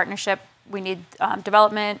has to be a partnership. We need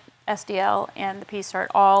development, SDL, and the PSIRT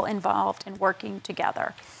all involved in working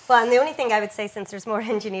together. Well, and the only thing I would say, since there's more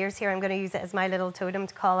engineers here, I'm going to use it as my little totem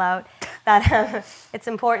to call out that it's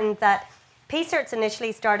important that PSIRTs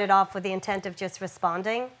initially started off with the intent of just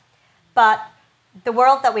responding. But the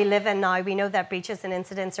world that we live in now, we know that breaches and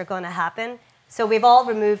incidents are going to happen. So we've all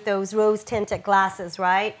removed those rose-tinted glasses,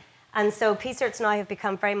 right? And so PSIRTs now have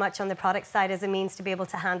become very much on the product side as a means to be able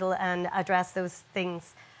to handle and address those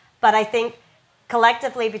things. But I think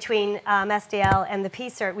collectively between SDL and the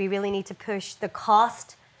PSIRT, we really need to push the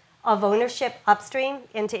cost of ownership upstream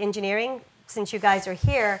into engineering, since you guys are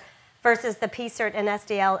here, versus the PSIRT and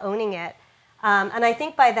SDL owning it. And I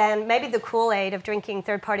think by then, maybe the Kool-Aid of drinking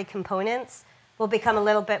third-party components will become a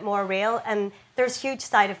little bit more real. And there's huge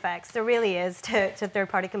side effects. There really is to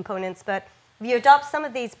third-party components. But if you adopt some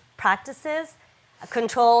of these practices,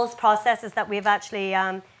 controls, processes that we've actually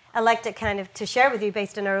elected kind of to share with you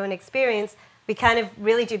based on our own experience, we kind of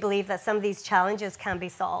really do believe that some of these challenges can be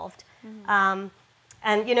solved.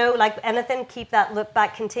 And, you know, like anything, keep that look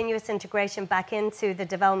back, continuous integration back into the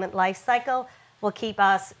development lifecycle will keep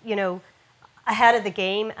us, you know, ahead of the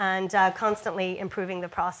game and constantly improving the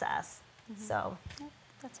process. So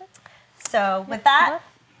that's it. So with that,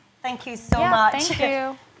 thank you so much. Thank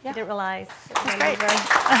you. I didn't realize. That's great.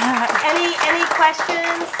 Any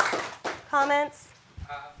questions, comments?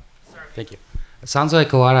 Thank you. It sounds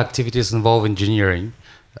like a lot of activities involve engineering.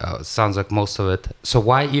 Sounds like most of it. So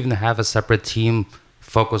why even have a separate team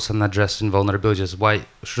focus on addressing vulnerabilities? Why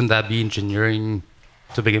shouldn't that be engineering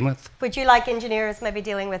to begin with? Would you like engineers maybe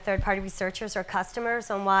dealing with third-party researchers or customers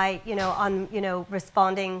on why,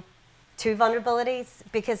 responding to vulnerabilities?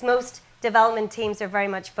 Because most development teams are very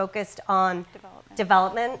much focused on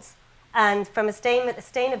development. And from a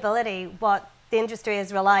sustainability, what the industry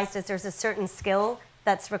has realized is there's a certain skill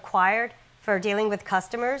that's required for dealing with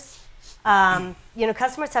customers.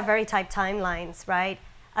 Customers have very tight timelines, right?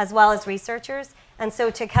 as well as researchers. And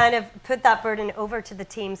so to kind of put that burden over to the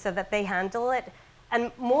team so that they handle it,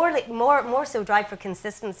 and more so drive for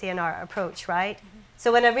consistency in our approach, right?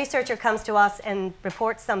 So when a researcher comes to us and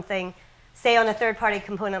reports something, say on a third-party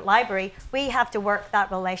component library, we have to work that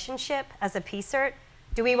relationship as a PSIRT.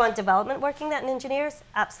 Do we want development working that in engineers?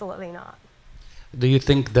 Absolutely not. Do you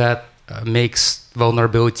think that makes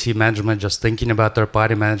vulnerability management, just thinking about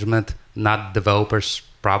third-party management, not developers'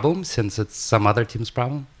 problem, since it's some other team's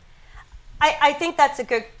problem? I think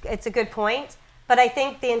it's a good point, but I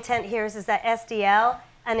think the intent here is that SDL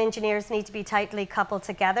and engineers need to be tightly coupled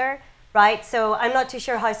together, right? So I'm not too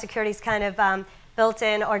sure how security is kind of built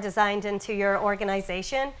in or designed into your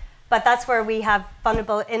organization, but that's where we have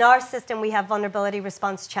in our system, we have vulnerability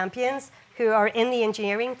response champions who are in the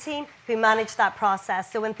engineering team who manage that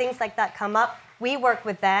process. So when things like that come up, we work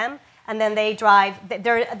with them, and then they drive,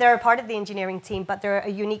 they're a part of the engineering team, but they're a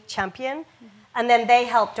unique champion, and then they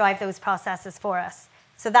help drive those processes for us.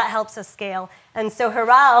 So that helps us scale. And so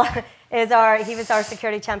Haral he was our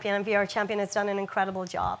security champion, and VR champion has done an incredible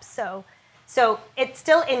job. So it's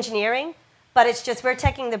still engineering, but it's just we're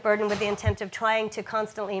taking the burden with the intent of trying to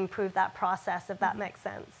constantly improve that process, if that makes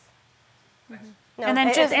sense. No, and then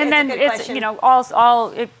it's you know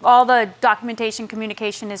all the documentation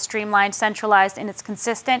communication is streamlined, centralized, and it's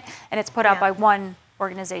consistent, and it's put out by one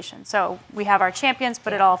organization. So we have our champions,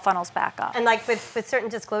 but it all funnels back up. And like with certain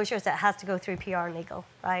disclosures, it has to go through PR and legal,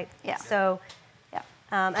 right? Yeah. So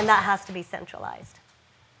and that has to be centralized.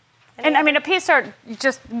 And I mean, a PSIRT,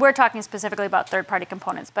 we're talking specifically about third-party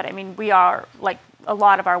components, but I mean, we are, like, a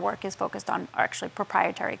lot of our work is focused on actually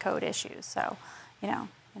proprietary code issues, so, you know,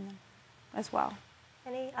 and then as well.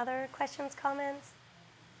 Any other questions, comments?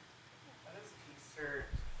 How does PSIRT...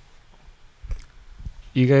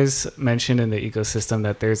 You guys mentioned in the ecosystem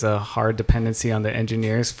that there's a hard dependency on the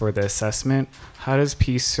engineers for the assessment. How does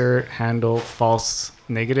PSIRT handle false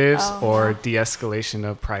negatives or de-escalation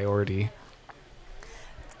of priority?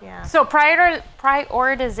 Yeah. So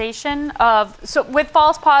prioritization so with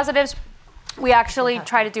false positives, we actually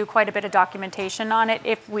try to do quite a bit of documentation on it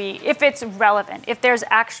if it's relevant. If there's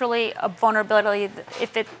actually a vulnerability,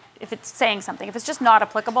 if it's saying something, if it's just not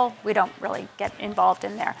applicable, we don't really get involved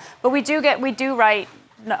in there. But we do write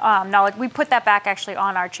knowledge. We put that back actually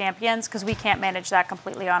on our champions because we can't manage that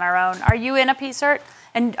completely on our own. Are you in a PSIRT?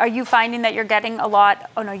 And are you finding that you're getting a lot?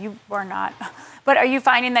 Oh no, you were not. But are you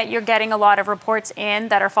finding that you're getting a lot of reports in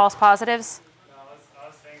that are false positives? No, I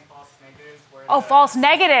was saying false negatives. False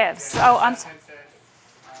negatives. Oh, I'm sorry.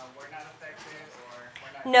 We're not affected or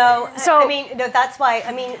we're not. No, so I mean, no, that's why.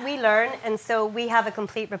 I mean, we learn, and so we have a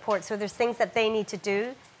complete report. So there's things that they need to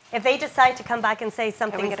do. If they decide to come back and say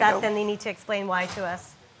something then they need to explain why to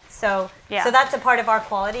us. So that's a part of our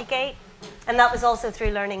quality gate, and that was also through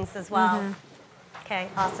learnings as well. Okay,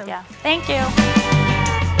 awesome. Yeah, thank you.